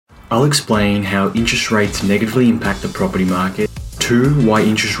I'll explain how interest rates negatively impact the property market. 2, why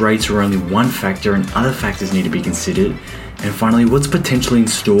interest rates are only one factor and other factors need to be considered. And finally, what's potentially in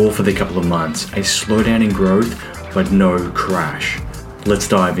store for the couple of months. A slowdown in growth, but no crash. Let's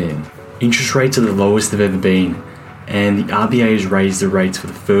dive in. Interest rates are the lowest they've ever been, and the RBA has raised the rates for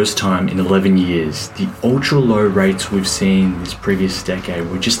the first time in 11 years. The ultra low rates we've seen this previous decade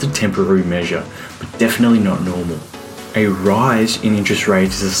were just a temporary measure, but definitely not normal. A rise in interest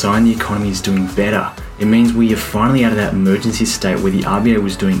rates is a sign the economy is doing better. It means we are finally out of that emergency state where the RBA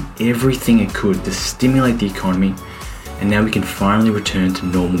was doing everything it could to stimulate the economy, and now we can finally return to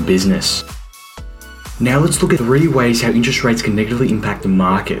normal business. Now let's look at 3 ways how interest rates can negatively impact the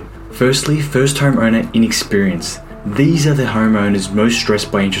market. Firstly, first homeowner inexperience. These are the homeowners most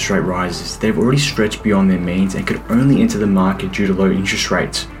stressed by interest rate rises. They've already stretched beyond their means and could only enter the market due to low interest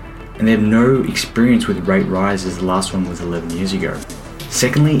rates. And they have no experience with rate rises. The last one was 11 years ago.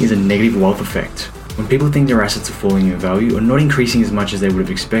 Secondly is a negative wealth effect. When people think their assets are falling in value or not increasing as much as they would have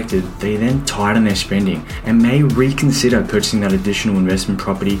expected, they then tighten their spending and may reconsider purchasing that additional investment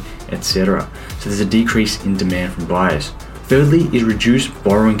property, etc. So there's a decrease in demand from buyers. Thirdly is reduced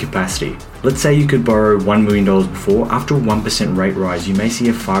borrowing capacity. Let's say you could borrow $1 million before. After a 1% rate rise, you may see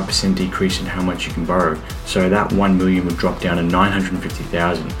a 5% decrease in how much you can borrow. So that $1 million would drop down to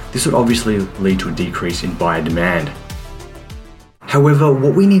 $950,000. This would obviously lead to a decrease in buyer demand. However,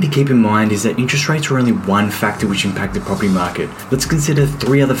 what we need to keep in mind is that interest rates are only one factor which impact the property market. Let's consider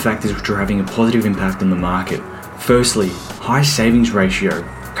 3 other factors which are having a positive impact on the market. Firstly, high savings ratio.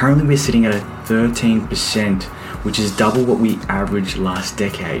 Currently we're sitting at a 13%, which is double what we averaged last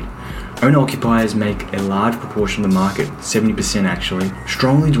decade. Owner-occupiers make a large proportion of the market, 70% actually,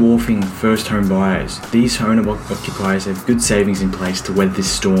 strongly dwarfing first home buyers. These owner-occupiers have good savings in place to weather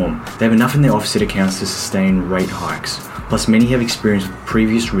this storm. They have enough in their offset accounts to sustain rate hikes. Plus many have experience with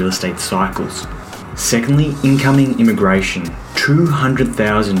previous real estate cycles. Secondly, incoming immigration.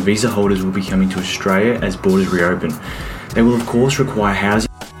 200,000 visa holders will be coming to Australia as borders reopen. They will of course require housing.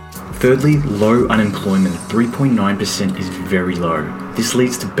 Thirdly, low unemployment. 3.9% is very low. This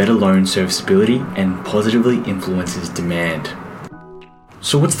leads to better loan serviceability and positively influences demand.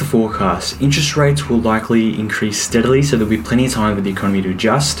 So what's the forecast? Interest rates will likely increase steadily, so there'll be plenty of time for the economy to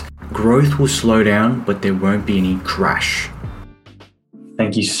adjust. Growth will slow down, but there won't be any crash.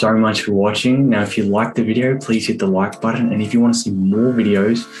 Thank you so much for watching. Now, if you liked the video, please hit the like button. And if you want to see more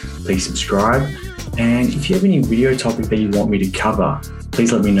videos, please subscribe. And if you have any video topic that you want me to cover,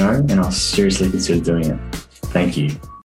 please let me know and I'll seriously consider doing it. Thank you.